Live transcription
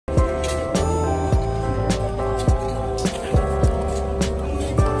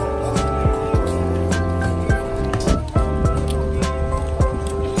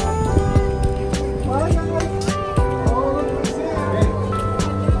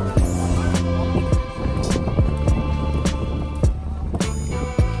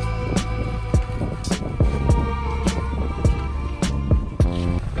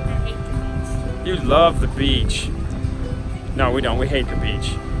love the beach. No, we don't. We hate the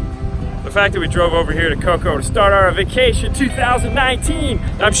beach. The fact that we drove over here to Coco to start our vacation 2019.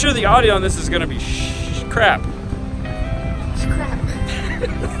 I'm sure the audio on this is gonna be crap. It's crap.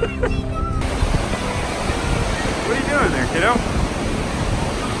 What are you doing there, kiddo?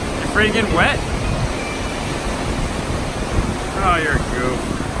 You afraid of getting wet? Oh, you're a goof.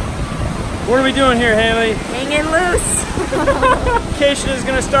 What are we doing here, Hailey? Hanging loose. Vacation is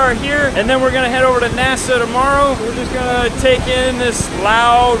gonna start here, and then we're gonna head over to NASA tomorrow. We're just gonna take in this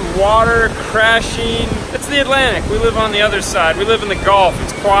loud water crashing. It's the Atlantic. We live on the other side. We live in the Gulf.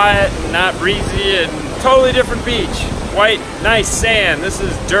 It's quiet and not breezy and totally different beach. White, nice sand. This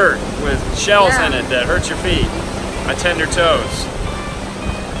is dirt with shells in it that hurt your feet. My tender toes.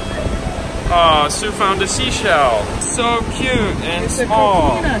 Oh, Sue found a seashell. So cute and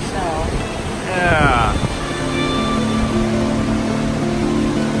small. It's a coquina shell. Yeah.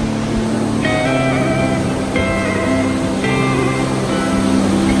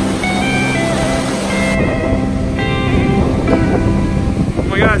 Oh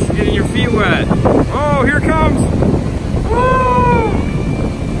my gosh, you're getting your feet wet. Oh, here it comes. Woo!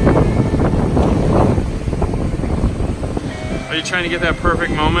 Are you trying to get that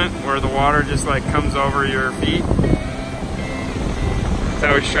perfect moment where the water just like comes over your feet? Is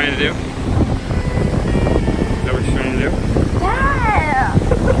that what you're trying to do? Is that what you're trying to do? Yeah.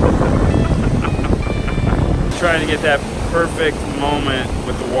 Trying to get that perfect moment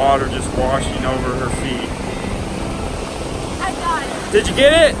with the water just washing over her feet. I got it. Did you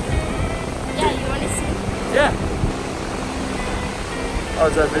get it? Yeah, you want to see? Yeah. Oh,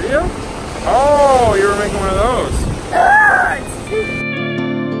 is that video? Oh, you were making one of those.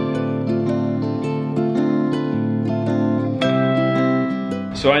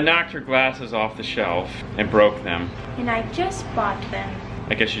 So I knocked her glasses off the shelf and broke them. And I just bought them.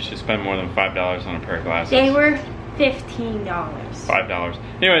 I guess you should spend more than $5 on a pair of glasses. They were $15. $5.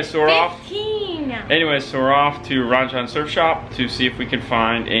 Anyway, so we're off. 15. Anyway, so we're off to Ranjan Surf Shop to see if we can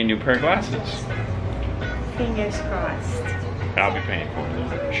find a new pair of glasses. Fingers crossed. I'll be paying for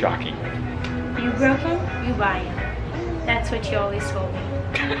them. Shocking. You broke them, you buy them. That's what you always told me.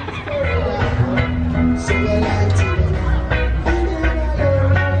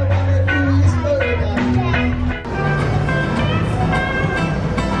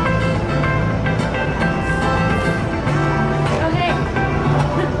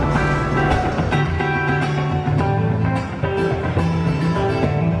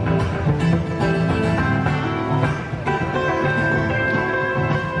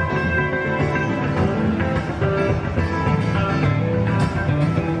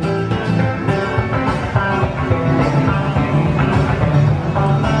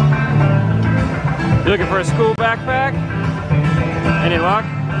 You looking for a school backpack? Any luck?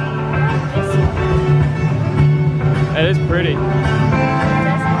 That is pretty. It doesn't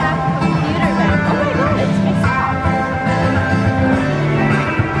have a computer back. Oh my god, it's mixed up.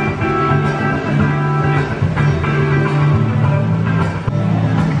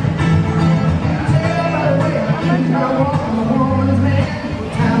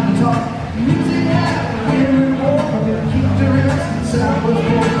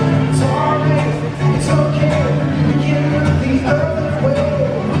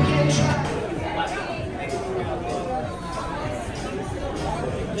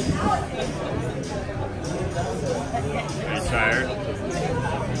 Tired.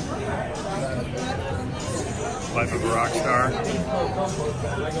 Life of a rock star.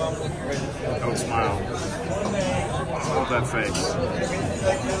 Don't smile. Hold that face.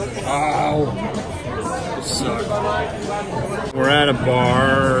 Oh, it sucked. We're at a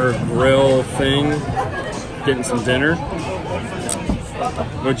bar grill thing, getting some dinner.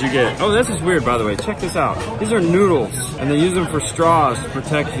 What'd you get? Oh, this is weird, by the way. Check this out. These are noodles, and they use them for straws to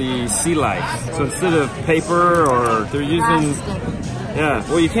protect the sea life. So instead of paper, or they're using... Yeah,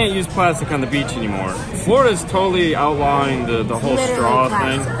 well, you can't use plastic on the beach anymore. Florida's totally outlawing the whole straw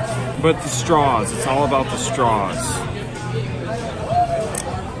thing. But the straws, it's all about the straws.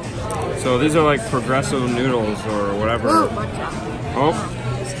 So these are like progressive noodles or whatever. Oh.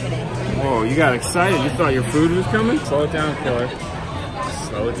 Whoa, you got excited. You thought your food was coming? Slow it down, killer.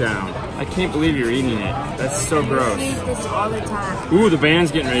 Slow it down. I can't believe you're eating it. That's so gross. I eat this all the time. Ooh, the band's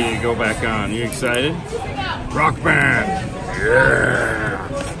getting ready to go back on. You excited? Rock band. Yeah.